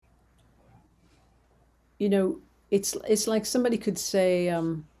you know, it's like somebody could say,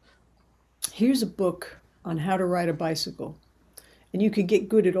 here's a book on how to ride a bicycle, and you could get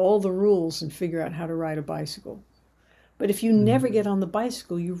good at all the rules and figure out how to ride a bicycle. But if you Mm. never get on the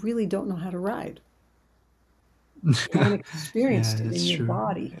bicycle, you really don't know how to ride. You haven't Yeah, experienced it in that's your true.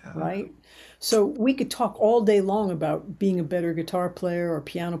 body, Yeah. right? So we could talk all day long about being a better guitar player or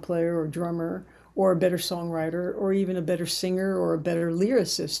piano player or drummer or a better songwriter or even a better singer or a better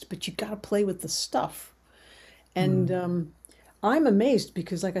lyricist, but you got to play with the stuff. And Mm. I'm amazed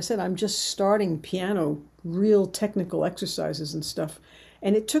because, like I said, I'm just starting piano, real technical exercises and stuff.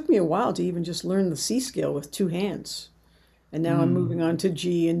 And it took me a while to even just learn the C scale with two hands. And now I'm Mm. moving on to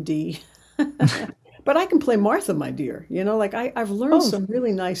G and D. But I can play Martha, my dear. Like I've learned Oh, some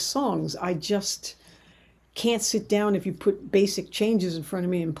really nice songs. I just can't sit down if you put basic changes in front of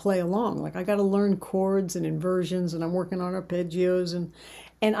me and play along. Like I got to learn chords and inversions, and I'm working on arpeggios,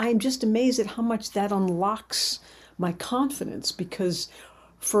 and I'm just amazed at how much that unlocks my confidence because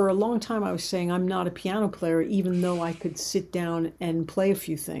for a long time I was saying I'm not a piano player, even though I could sit down and play a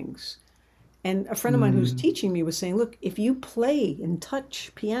few things. And a friend of mine who's mm. teaching me was saying, look, if you play and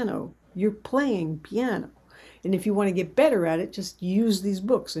touch piano, you're playing piano. And if you want to get better at it, just use these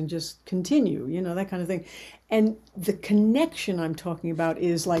books and just continue, that kind of thing. And the connection I'm talking about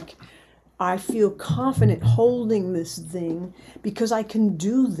is like, I feel confident holding this thing because I can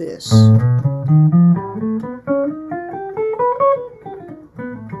do this,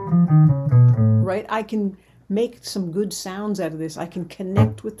 right? I can make some good sounds out of this. I can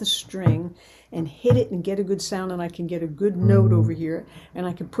connect with the string and hit it and get a good sound, and I can get a good note over here, and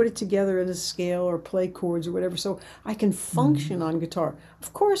I can put it together at a scale or play chords or whatever. So I can Mm. function on guitar.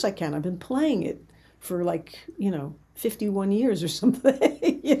 Of course I can. I've been playing it for like, 51 years or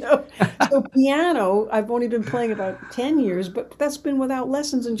something, So piano, I've only been playing about 10 years, but that's been without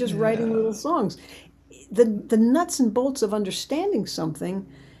lessons and just writing little Yeah. songs. The nuts and bolts of understanding something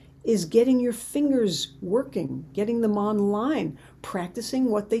is getting your fingers working, getting them online, practicing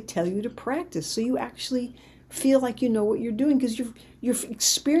what they tell you to practice so you actually feel like you know what you're doing because you're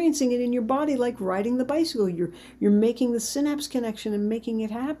experiencing it in your body like riding the bicycle. You're making the synapse connection and making it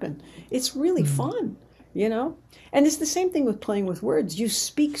happen. It's really Mm. fun, you know? And it's the same thing with playing with words. You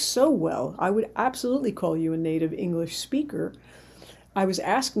speak so well. I would absolutely call you a native English speaker. I was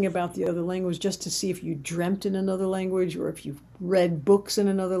asking about the other language just to see if you dreamt in another language or if you've read books in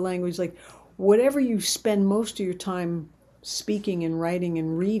another language. Like, whatever you spend most of your time speaking and writing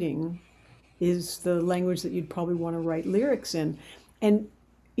and reading is the language that you'd probably want to write lyrics in. And,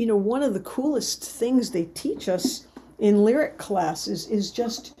 one of the coolest things they teach us in lyric classes is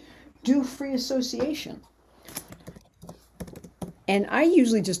just do free association. And I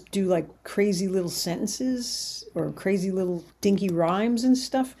usually just do like crazy little sentences or crazy little dinky rhymes and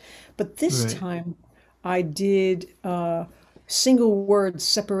stuff. But this Right. time I did single words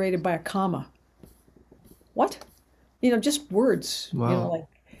separated by a comma. What? Just words, Wow. like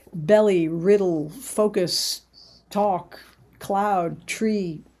belly, riddle, focus, talk, cloud,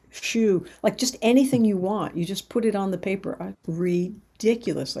 tree, shoe, like just anything you want. You just put it on the paper.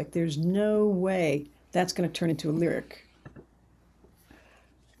 Ridiculous. Like there's no way that's going to turn into a lyric.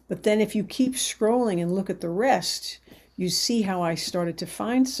 But then if you keep scrolling and look at the rest, you see how I started to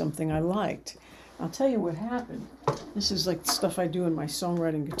find something I liked. I'll tell you what happened. This is like the stuff I do in my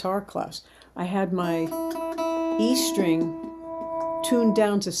songwriting guitar class. I had my E string tuned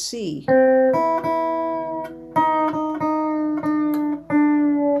down to C.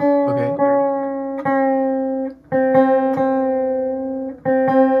 Okay.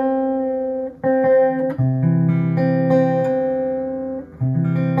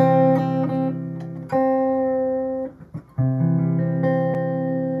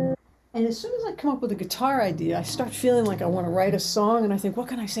 And as soon as I come up with a guitar idea, I start feeling like I want to write a song and I think, what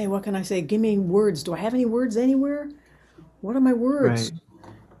can I say? What can I say? Give me words. Do I have any words anywhere? What are my words? Right.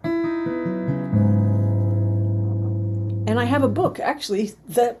 And I have a book. Actually,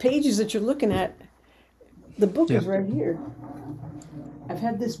 the pages that you're looking at, the book is Yep. right here. I've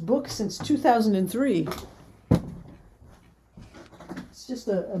had this book since 2003. It's just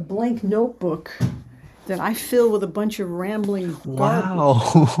a blank notebook that I fill with a bunch of rambling garbage.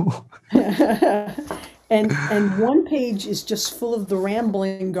 Wow. And one page is just full of the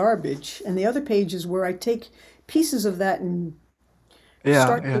rambling garbage, and the other page is where I take pieces of that and Yeah,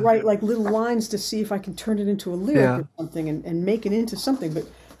 start to yeah, write like little lines to see if I can turn it into a lyric yeah. or something and make it into something. But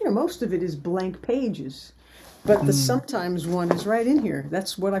most of it is blank pages. But the Mm. sometimes one is right in here.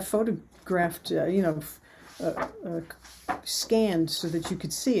 That's what I photographed, scanned so that you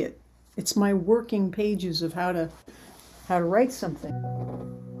could see it. It's my working pages of how to write something.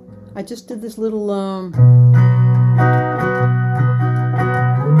 I just did this little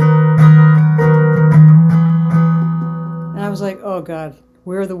and I was like, oh God,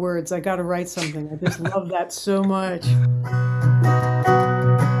 where are the words? I got to write something. I just love that so much.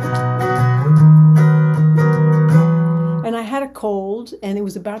 And I had a cold, and it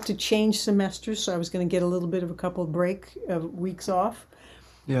was about to change semesters, so I was going to get a little bit of a couple of break of weeks off.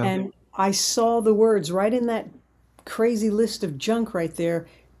 Yeah. And I saw the words right in that crazy list of junk right there,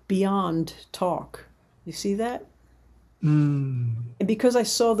 beyond talk. You see that? Mm. And because I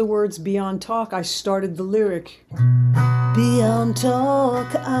saw the words beyond talk, I started the lyric. Beyond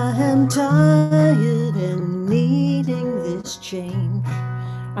talk, I am tired and needing this change.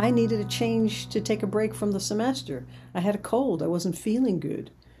 I needed a change to take a break from the semester. I had a cold. I wasn't feeling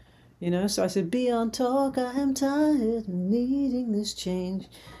good. So I said, beyond talk, I am tired and needing this change.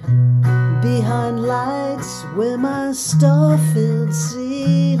 Behind lights where my star-filled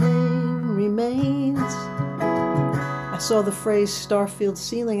ceiling remains. I saw the phrase star-filled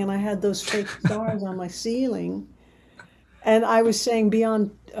ceiling, and I had those fake stars on my ceiling. And I was saying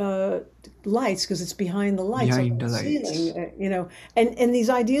beyond lights because it's behind the lights on Behind the the ceiling, lights. and these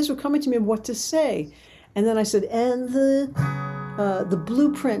ideas were coming to me of what to say. And then I said, and the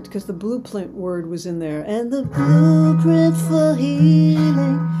blueprint, because the blueprint word was in there, and the blueprint for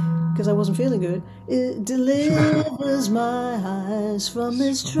healing, because I wasn't feeling good, it delivers my eyes from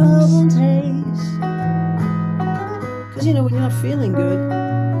It's this from this. troubled haze. Because when you're not feeling good,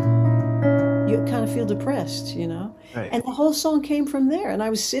 you kind of feel depressed. Right. And the whole song came from there. And I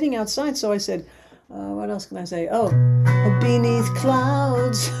was sitting outside, so I said, what else can I say? Oh, beneath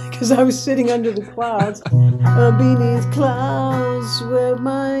clouds, because I was sitting under the clouds. Beneath clouds, where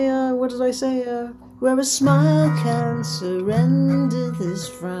what did I say? Where a smile can surrender this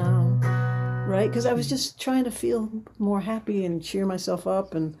frown. Right? Because I was just trying to feel more happy and cheer myself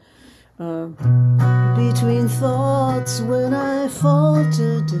up. And uh, between thoughts, when I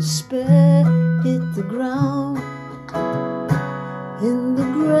falter, despair hit the ground. In the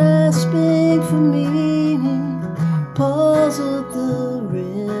grasping for meaning, puzzled the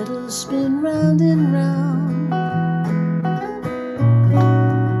riddle spin round and round.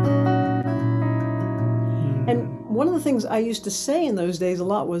 And Mm. one of the things I used to say in those days a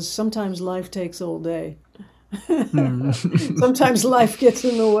lot was, sometimes life takes all day. Mm. Sometimes life gets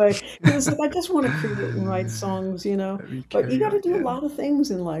in the way. Because it's like, I just want to create and write songs. Let me But you carry got to on. do a Yeah. lot of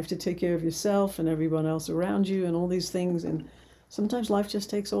things in life to take care of yourself and everyone else around you and all these things. And sometimes life just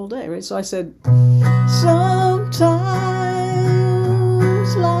takes all day, right? So I said, sometimes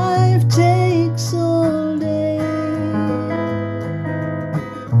life takes all day.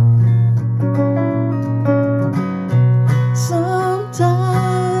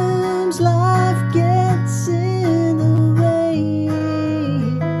 Sometimes life gets in the way,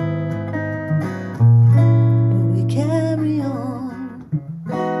 but we carry on.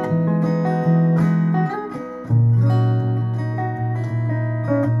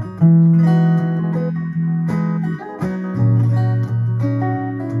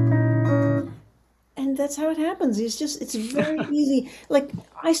 And that's how it happens. It's very easy. Like,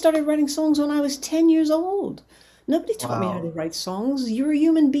 I started writing songs when I was 10 years old. Nobody taught me how to Wow. write songs. You're a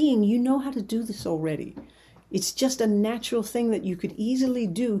human being. You know how to do this already. It's just a natural thing that you could easily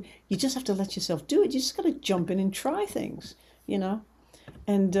do. You just have to let yourself do it. You just got to jump in and try things, you know?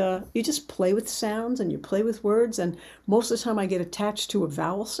 And you just play with sounds and you play with words. And most of the time I get attached to a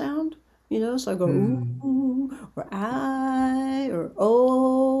vowel sound. So I go Mm. ooh or I or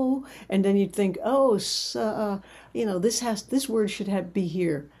oh, and then you'd think, oh, so, this word should have be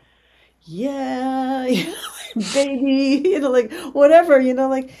here. Yeah, baby, like whatever.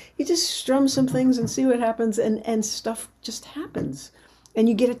 Like you just strum some things and see what happens, and stuff just happens, and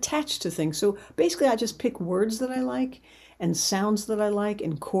you get attached to things. So basically, I just pick words that I like, and sounds that I like,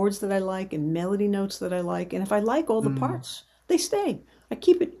 and chords that I like, and melody notes that I like, and if I like all the Mm. parts, they stay. I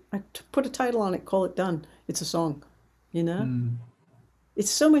keep it. Put a title on it, call it done. It's a song, you know. Mm. It's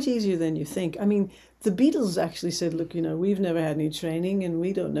so much easier than you think. I mean, the Beatles actually said, look, we've never had any training and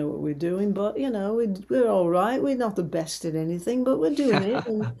we don't know what we're doing, but, we're all right. We're not the best at anything, but we're doing it.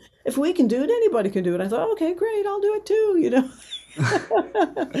 And if we can do it, anybody can do it. I thought, okay, great, I'll do it too.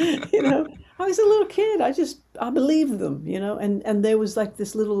 I was a little kid. I believed them. And there was like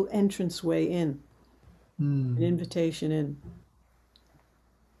this little entrance way in, an Mm. invitation in.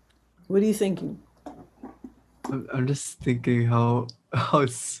 What are you thinking? I'm just thinking how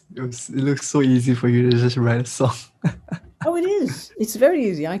it looks so easy for you to just write a song. Oh, it is. It's very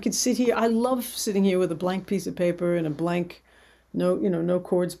easy. I could sit here. I love sitting here with a blank piece of paper and a blank, no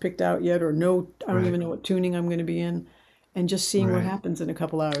chords picked out yet, or no, I don't Right. even know what tuning I'm going to be in. and just seeing what Right. happens in a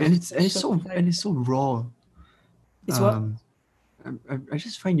couple hours. And It's so exciting. it's so raw. It's what? Um, I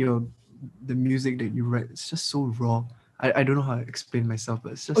just find your the music that you write, it's just so raw. I don't know how to explain myself,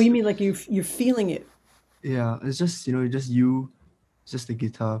 but it's Oh, you just mean like you're feeling it? yeah, it's just just you, it's just the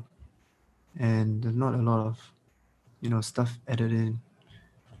guitar, and there's not a lot of stuff added in,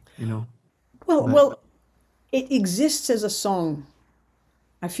 you know. Well, But well, it exists as a song.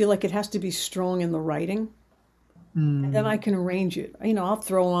 I feel like it has to be strong in the writing, and then mm, I can arrange it. I'll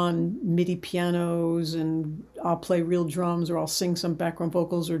throw on MIDI pianos and I'll play real drums or I'll sing some background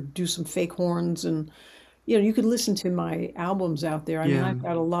vocals or do some fake horns and you could listen to my albums out there. I mean, yeah, I've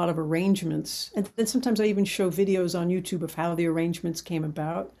got a lot of arrangements, and then sometimes I even show videos on YouTube of how the arrangements came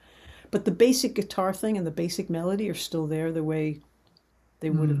about. But the basic guitar thing and the basic melody are still there the way they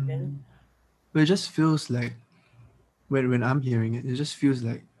would have been. mm, but it just feels like when I'm hearing it, it just feels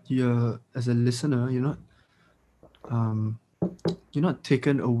like you're as a listener, um you're not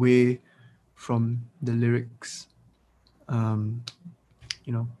taken away from the lyrics, um,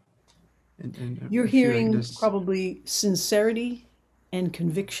 you know, and You're I feel like hearing there's probably sincerity and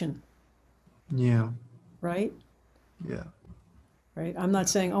conviction, yeah, right? yeah, Right. I'm not yeah,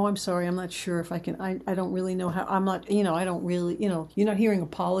 saying, oh, I'm sorry, I'm not sure if I can, I don't really know how, I'm not, I don't really, you're not hearing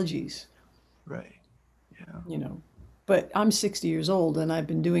apologies. right, yeah, you know. But I'm 60 years old and I've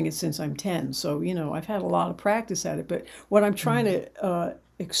been doing it since I'm 10. So, I've had a lot of practice at it. But what I'm trying mm, to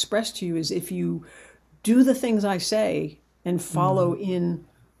express to you is if you do the things I say and follow mm, in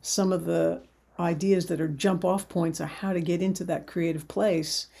some of the ideas that are jump off points of how to get into that creative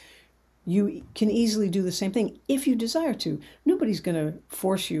place, you can easily do the same thing if you desire to. Nobody's going to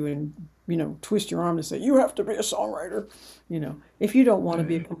force you and, twist your arm and say, you have to be a songwriter. If you don't want to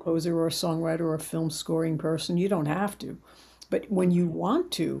be a right, composer or a songwriter or a film scoring person, you don't have to. But when you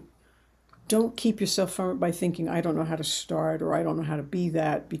want to, don't keep yourself from it by thinking, I don't know how to start or I don't know how to be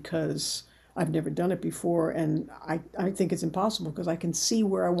that because I've never done it before. And I think it's impossible because I can see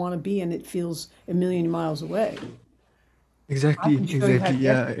where I want to be and it feels a million miles away. I can show you how exactly, to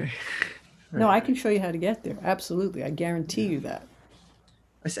get yeah, there. No, right, I can right, show you how to get there. Absolutely. I guarantee yeah. you that.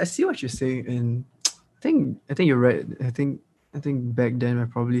 I see what you're saying, and I think you're right. I think back then I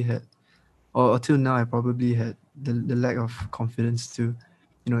probably had, or till now I probably had the lack of confidence to,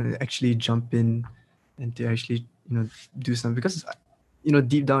 actually jump in and to actually do something because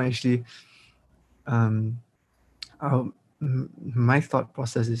deep down actually um my thought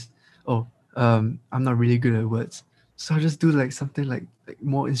process is, oh, I'm not really good at words, so I'll just do like something like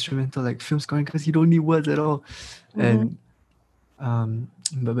more instrumental, like film scoring, because you don't need words at all. Hmm. And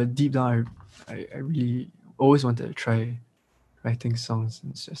but deep down, I really always wanted to try writing songs.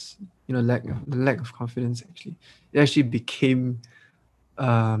 And it's just the lack of confidence actually. It actually became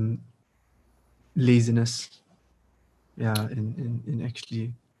um laziness. Yeah, in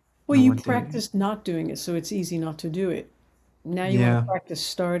actually Well, you wanting. practiced not doing it, so it's easy not to do it. Now you want to Yeah, practice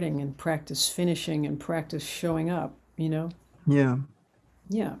starting and practice finishing and practice showing up. yeah,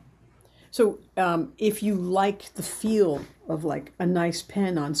 Yeah. So, if you like the feel of like a nice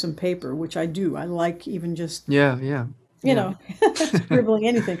pen on some paper, which I do, I like even just yeah, yeah, you yeah, know, scribbling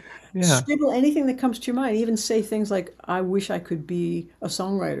anything. yeah. Scribble anything that comes to your mind. Even say things like, I wish I could be a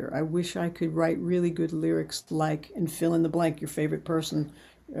songwriter. I wish I could write really good lyrics like, and fill in the blank, your favorite person,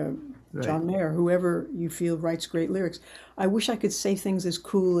 uh, Right. John Mayer, whoever you feel writes great lyrics. I wish I could say things as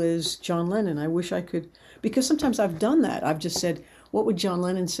cool as John Lennon. I wish I could, because sometimes I've done that. I've just said, what would John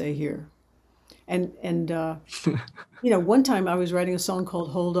Lennon say here? And one time I was writing a song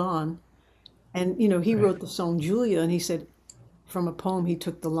called Hold On, and he Right. wrote the song Julia, and he said, from a poem, he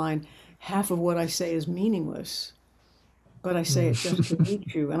took the line, half of what I say is meaningless, but I say it just to Mm.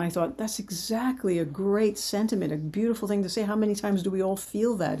 meet you. And I thought, that's exactly a great sentiment, a beautiful thing to say. How many times do we all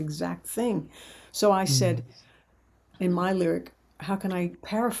feel that exact thing? So I Mm. said in my lyric, how can I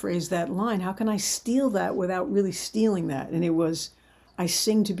paraphrase that line? How can I steal that without really stealing that? And it was, I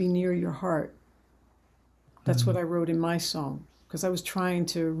sing to be near your heart. That's what Mm. I wrote in my song because I was trying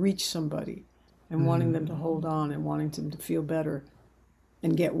to reach somebody and wanting them to Mm. hold on and wanting them to feel better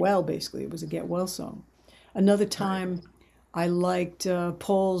and get well, basically. It was a get well song. Another Right. time I liked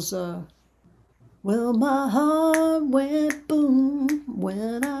Paul's, well, my heart went boom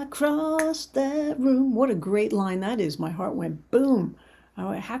when I crossed that room. What a great line that is. My heart went boom. I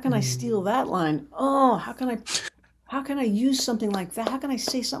went, how can I steal Mm. that line? Oh, how can I use something like that? How can I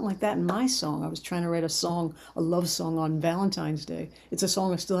say something like that in my song? I was trying to write a song, a love song on Valentine's Day. It's a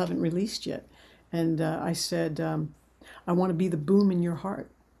song I still haven't released yet. And I said, I want to be the boom in your heart.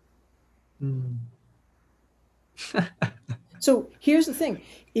 Mm. So here's the thing.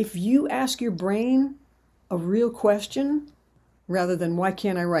 If you ask your brain a real question rather than why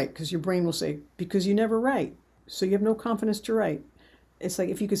can't I write? Because your brain will say, because you never write. So you have no confidence to write. It's like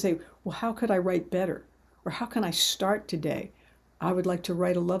if you could say, well, how could I write better? Or how can I start today? I would like to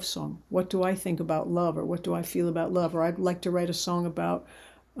write a love song. What do I think about love? Or what do I feel about love? Or I'd like to write a song about,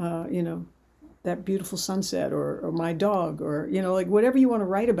 you know, that beautiful sunset or my dog or, you know, like whatever you want to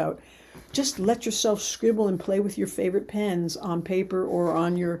write about. Just let yourself scribble and play with your favorite pens on paper or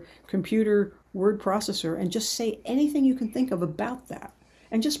on your computer word processor and just say anything you can think of about that.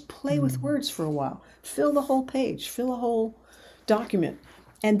 And just play with words for a while. Fill the whole page, fill a whole document,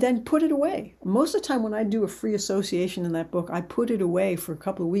 and then put it away. Most of the time when I do a free association in that book, I put it away for a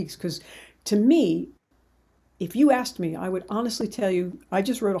couple of weeks because to me, if you asked me, I would honestly tell you, I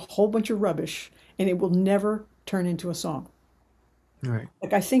just wrote a whole bunch of rubbish and it will never turn into a song. Right.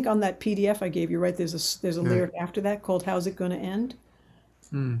 Like I think on that PDF I gave you, right, there's a Right. lyric after that called How's It Gonna End?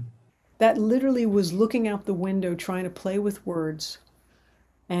 Mm. That literally was looking out the window trying to play with words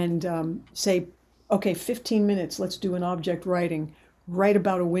and say, okay, 15 minutes, let's do an object writing, write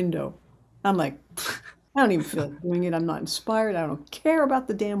about a window. I'm like, I don't even feel like doing it. I'm not inspired. I don't care about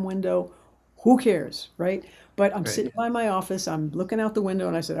the damn window. Who cares, right? But I'm Right. sitting by my office, I'm looking out the window,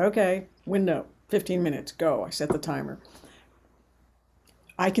 and I said, okay, window, 15 minutes, go. I set the timer.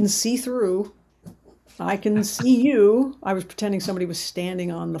 I can see through. I can see you. I was pretending somebody was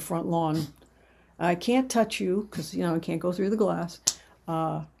standing on the front lawn. I can't touch you because, you know, I can't go through the glass.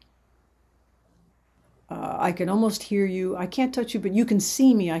 Uh, I can almost hear you. I can't touch you, but you can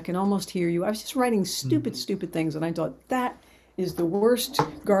see me. I can almost hear you. I was just writing stupid, stupid things, and I thought that is the worst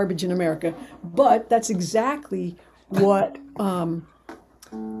garbage in America. But that's exactly what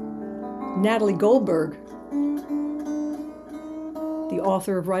Natalie Goldberg, the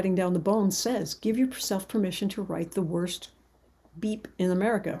author of Writing Down the Bones, says. Give yourself permission to write the worst beep in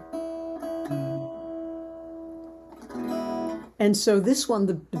America. And so this one,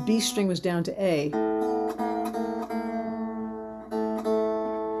 the B string was down to A.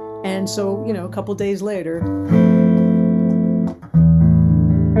 And so, you know, a couple days later,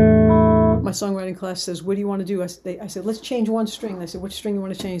 my songwriting class says, what do you want to do? I said, let's change one string. They said, which string you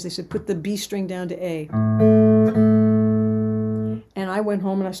want to change? They said, put the B string down to A. And I went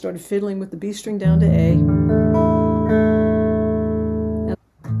home and I started fiddling with the B string down to A.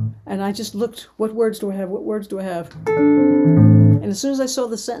 And I just looked, what words do I have? What words do I have? And as soon as I saw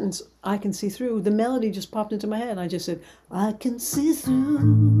the sentence, I can see through, the melody just popped into my head. And I just said, I can see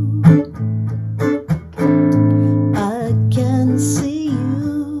through. I can see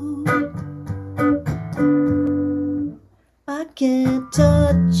you. I can't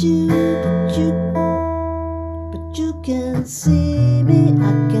touch you, but you can see me.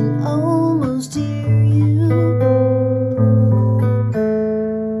 I can almost hear you.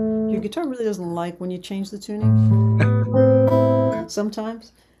 Your guitar really doesn't like when you change the tuning.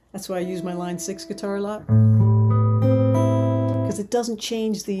 Sometimes. That's why I use my line 6 guitar a lot. Because it doesn't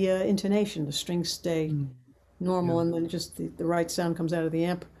change the intonation. The strings stay normal and then just the right sound comes out of the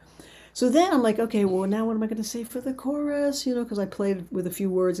amp. So then I'm like, okay, well, now what am I going to say for the chorus? You know, because I played with a few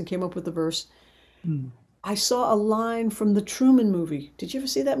words and came up with the verse. I saw a line from the Truman movie. Did you ever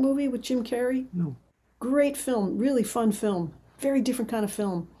see that movie with Jim Carrey? No. Great film, really fun film, very different kind of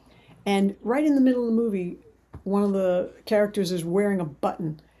film. And right in the middle of the movie, one of the characters is wearing a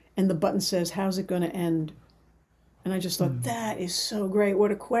button, and the button says, how's it going to end? And I just thought, that is so great.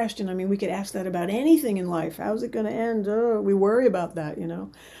 What a question. I mean, we could ask that about anything in life. How's it going to end? Oh, we worry about that, you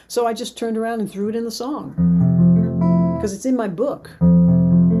know. So I just turned around and threw it in the song because it's in my book.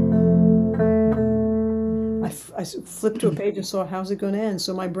 I flipped to a page and saw, how's it going to end?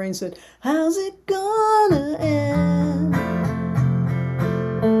 So my brain said, how's it going to end?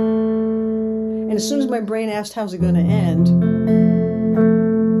 And as soon as my brain asked, how's it going to end?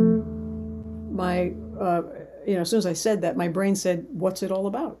 As soon as I said that, my brain said, what's it all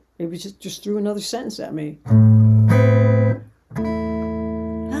about? It was just threw another sentence at me.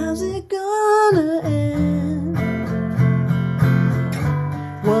 How's it gonna end?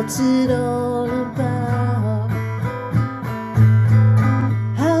 What's it all about?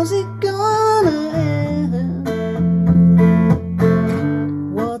 How's it gonna end?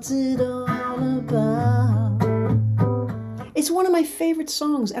 What's it all about? It's one of my favorite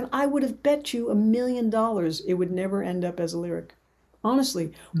songs, and I would have bet you $1 million it would never end up as a lyric.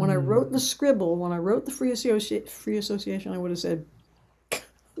 Honestly, when I wrote the scribble, when I wrote the free association, I would have said,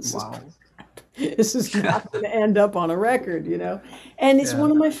 Wow. this is not going to end up on a record, you know? And it's one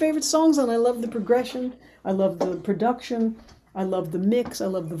of my favorite songs, and I love the progression. I love the production. I love the mix. I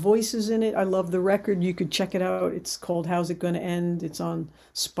love the voices in it. I love the record. You could check it out. It's called How's It Gonna End? It's on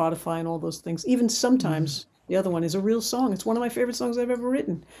Spotify and all those things. Even sometimes The other one is a real song. It's one of my favorite songs I've ever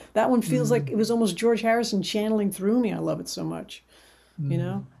written. That one feels like Mm, it was almost George Harrison channeling through me. I love it so much, you mm,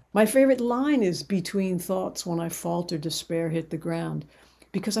 know? My favorite line is between thoughts when I falter, despair hit the ground.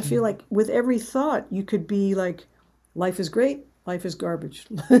 Because I feel mm, like with every thought, you could be like, life is great, life is garbage.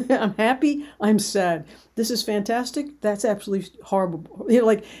 I'm happy, I'm sad. This is fantastic, that's absolutely horrible.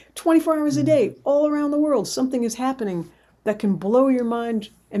 Like 24 hours a mm, day, all around the world, something is happening that can blow your mind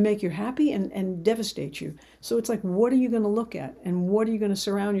and make you happy and devastate you. So it's like, what are you going to look at? And what are you going to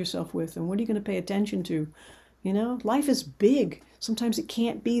surround yourself with? And what are you going to pay attention to? Life is big. Sometimes it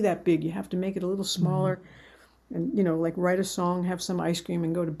can't be that big. You have to make it a little mm, smaller and, like write a song, have some ice cream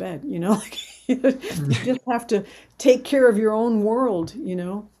and go to bed, like you mm. just have to take care of your own world,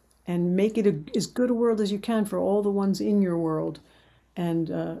 and make it as good a world as you can for all the ones in your world and,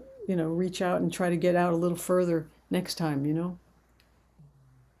 reach out and try to get out a little further next time.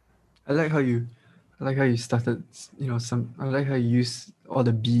 I like how you, I like how you started. Some. I like how you use all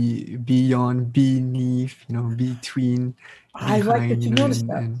the beyond, beneath, between, I like behind, that you noticed and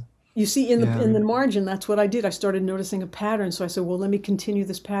that. You see, in the yeah, in the margin, that's what I did. I started noticing a pattern, so I said, "Well, let me continue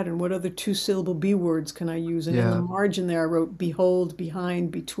this pattern. What other two-syllable B words can I use?" And in the yeah, margin there, I wrote "behold,"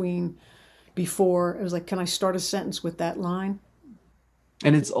 "behind," "between," "before." It was like, can I start a sentence with that line?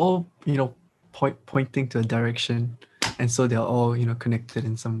 and it's all pointing to a direction, and so they're all connected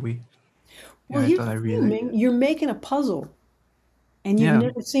in some way. Well, Yeah, I here's thought the I thing, really like. Ming. You're making a puzzle, and you've Yeah.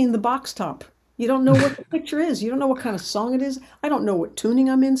 never seen the box top. You don't know what the picture is. You don't know what kind of song it is. I don't know what tuning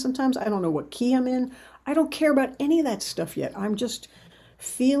I'm in sometimes. I don't know what key I'm in. I don't care about any of that stuff yet. I'm just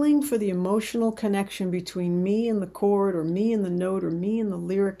feeling for the emotional connection between me and the chord, or me and the note, or me and the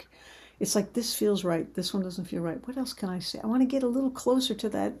lyric. It's like this feels right. This one doesn't feel right. What else can I say? I want to get a little closer to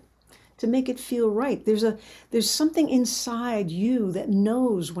that to make it feel right. There's something inside you that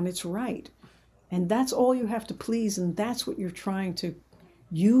knows when it's right. And that's all you have to please, and that's what you're trying to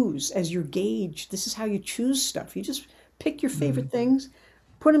use as your gauge. This is how you choose stuff. You just pick your Mm. favorite things,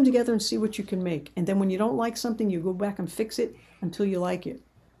 put them together, and see what you can make. And then when you don't like something, you go back and fix it until you like it.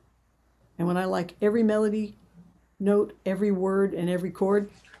 And when I like every melody, note, every word, and every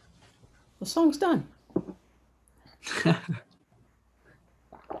chord, the song's done.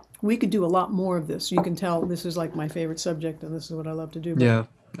 We could do a lot more of this. You can tell this is like my favorite subject, and this is what I love to do. But Yeah,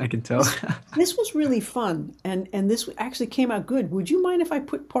 I can tell. this this was really fun, and this actually came out good. Would you mind if I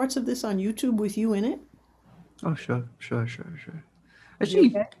put parts of this on YouTube with you in it? Oh, sure, sure, sure, sure. Be Actually,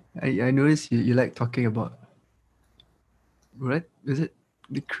 okay? I noticed you like talking about, what is it,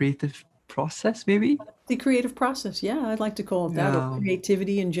 the creative process, maybe? The creative process. Yeah, I'd like to call it that, or Yeah,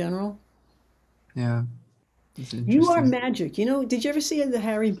 creativity in general. yeah, it's You are interesting. magic. Did you ever see the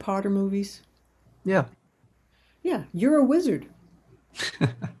Harry Potter movies? Yeah. Yeah, you're a wizard.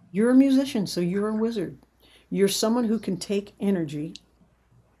 You're a musician, so you're a wizard. You're someone who can take energy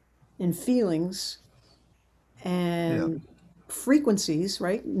and feelings Yeah. and frequencies,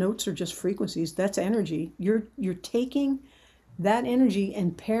 right? Notes are just frequencies. That's energy. You're taking that energy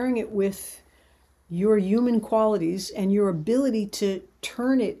and pairing it with your human qualities and your ability to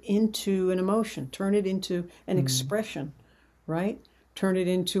turn it into an emotion, turn it into an Mm, expression, right? Turn it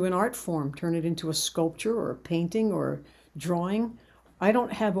into an art form, turn it into a sculpture or a painting or drawing. I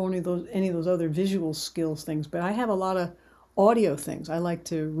don't have only those any of those other visual skills things, but I have a lot of audio things. I like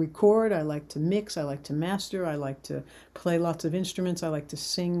to record, I like to mix, I like to master, I like to play lots of instruments, I like to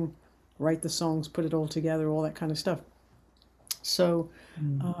sing, write the songs, put it all together, all that kind of stuff. So,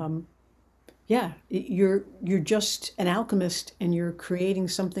 mm, um, yeah, you're just an alchemist and you're creating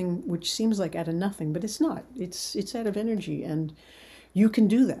something which seems like out of nothing, but it's not. It's out of energy and you can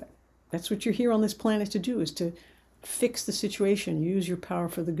do that. That's what you're here on this planet to do is to fix the situation, use your power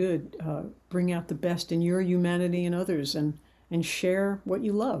for the good, bring out the best in your humanity and others and share what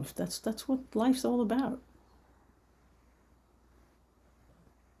you love. That's what life's all about.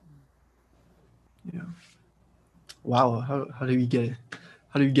 yeah. Wow. How do we get it?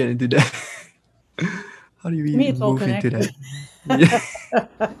 How do we get into that? How do To we me, it's all move into that? connected. Yeah.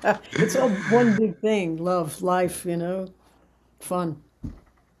 It's all one big thing, love, life, fun.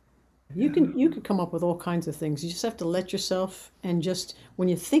 You Yeah. can you could come up with all kinds of things. You just have to let yourself and just when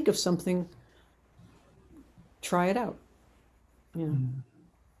you think of something, try it out. You know.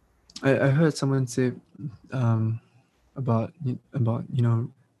 I heard someone say, um, about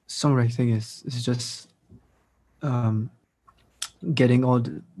songwriting is just, um, getting all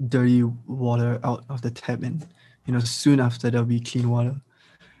the dirty water out of the tap, and soon after there'll be clean water.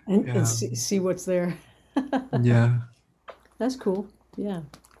 And Yeah. see what's there. Yeah. That's cool. Yeah.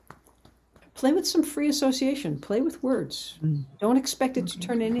 Play with some free association. Play with words. Mm. Don't expect it to Okay.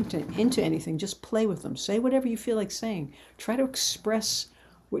 turn into anything. Just play with them. Say whatever you feel like saying. Try to express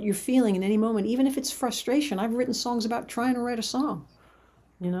what you're feeling in any moment, even if it's frustration. I've written songs about trying to write a song.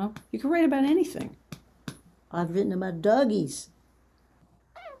 You know, you can write about anything. I've written about doggies.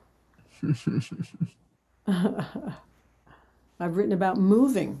 I've written about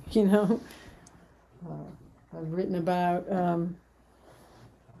moving. You know, I've written about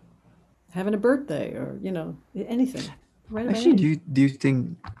having a birthday or anything. Write about Actually, anything. do you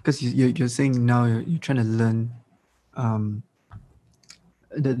think, because you're saying now you're trying to learn um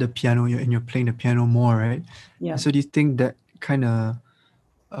the piano, and you're playing the piano more, right? Yeah. So do you think that kind of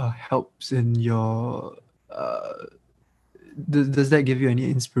helps in your does that give you any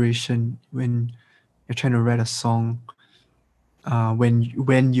inspiration when you're trying to write a song,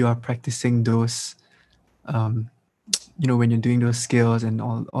 when you are practicing those, um when you're doing those scales and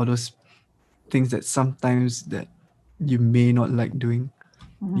all those things that sometimes that you may not like doing?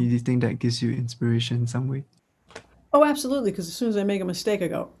 Do Mhm. you think that gives you inspiration in some way? Oh, absolutely. Because as soon as I make a mistake, I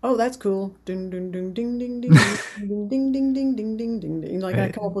go, "Oh, that's cool." Ding, ding, ding, ding, ding, ding, ding, ding, ding, ding, ding, ding, ding, ding, ding. Like I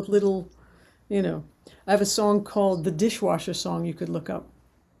Right. come up with little, you know. I have a song called "The Dishwasher Song" you could look up.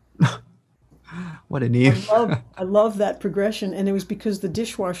 What a I name. love, I love that progression, and it was because the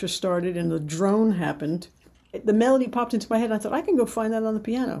dishwasher started and the drone happened. The melody popped into my head, and I thought I can go find that on the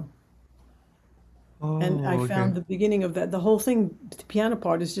piano. And I Oh, okay. found the beginning of that. The whole thing, the piano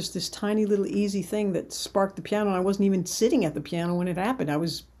part, is just this tiny little easy thing that sparked the piano. And I wasn't even sitting at the piano when it happened. I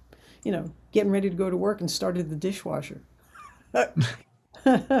was, getting ready to go to work and started the dishwasher.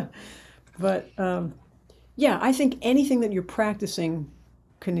 But yeah, I think anything that you're practicing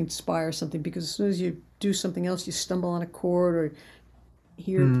can inspire something because as soon as you do something else, you stumble on a chord or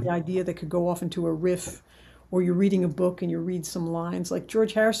hear the Mm. idea that could go off into a riff, or you're reading a book and you read some lines. Like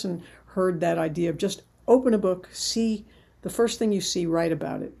George Harrison heard that idea of just open a book, see the first thing you see, write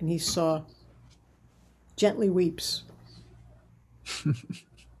about it. And he saw Gently Weeps.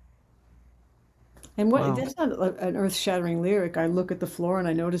 And what Wow. that's not an earth-shattering lyric. I look at the floor and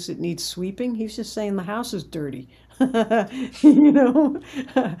I notice it needs sweeping. He's just saying the house is dirty. you know?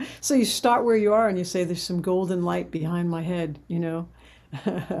 So you start where you are and you say there's some golden light behind my head.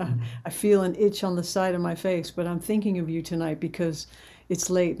 Mm. I feel an itch on the side of my face, but I'm thinking of you tonight because it's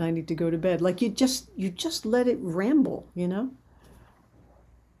late and I need to go to bed. Like you just let it ramble.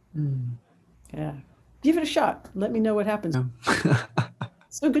 Mm. Yeah. Give it a shot. Let me know what happens. Yeah.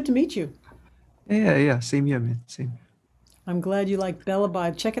 So good to meet you. Yeah, yeah. Same here, man. Same. I'm glad you like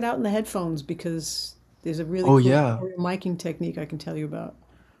Bellabide. Check it out in the headphones because there's a really Oh, cool yeah. stereo miking technique I can tell you about.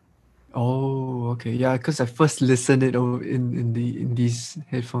 Oh, okay. Yeah, because I first listened it in these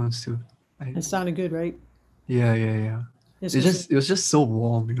headphones too. I It sounded good, right? Yeah, yeah, yeah. This was a, It was just so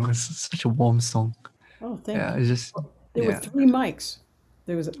warm, It's such a warm song. oh, thank Yeah, you. it's just There were yeah. three mics.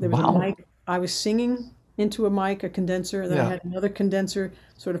 There was a Wow. mic. I was singing into a mic, a condenser, and then I Yeah, had another condenser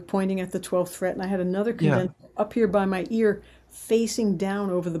sort of pointing at the 12th fret, and I had another yeah. condenser up here by my ear facing down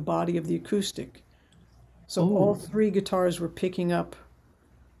over the body of the acoustic. So all Oh, three guitars were picking up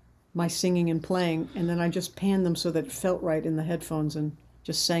my singing and playing, and then I just panned them so that it felt right in the headphones and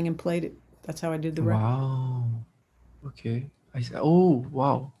just sang and played it. That's how I did the record. wow. Okay. Oh,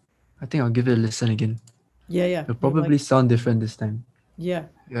 wow. I think I'll give it a listen again. Yeah, yeah, It'll you like, probably sound different this time. yeah.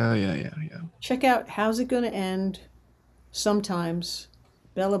 Yeah, yeah, yeah, yeah. Check out How's It Gonna End? Sometimes,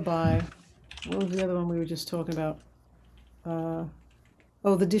 Bella Bye. What was the other one we were just talking about? Uh,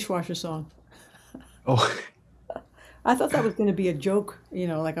 oh, the dishwasher song. Oh, I thought that was going to be a joke,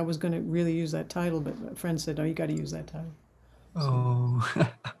 like I was going to really use that title, but a friend said, "No, you got to use that title." So, oh.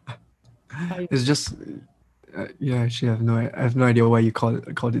 I, It's just yeah. Actually, I have no idea why you called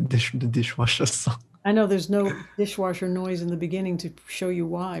it the dishwasher song. I know there's no dishwasher noise in the beginning to show you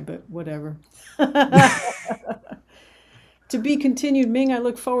why, but whatever. To be continued, Ming. I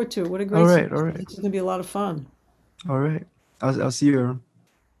look forward to it. What a All great right, all suggestion. right, This is going to be a lot of fun. all right. I'll see you around.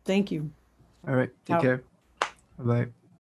 Thank you. All right. Take Ciao. care. Bye bye.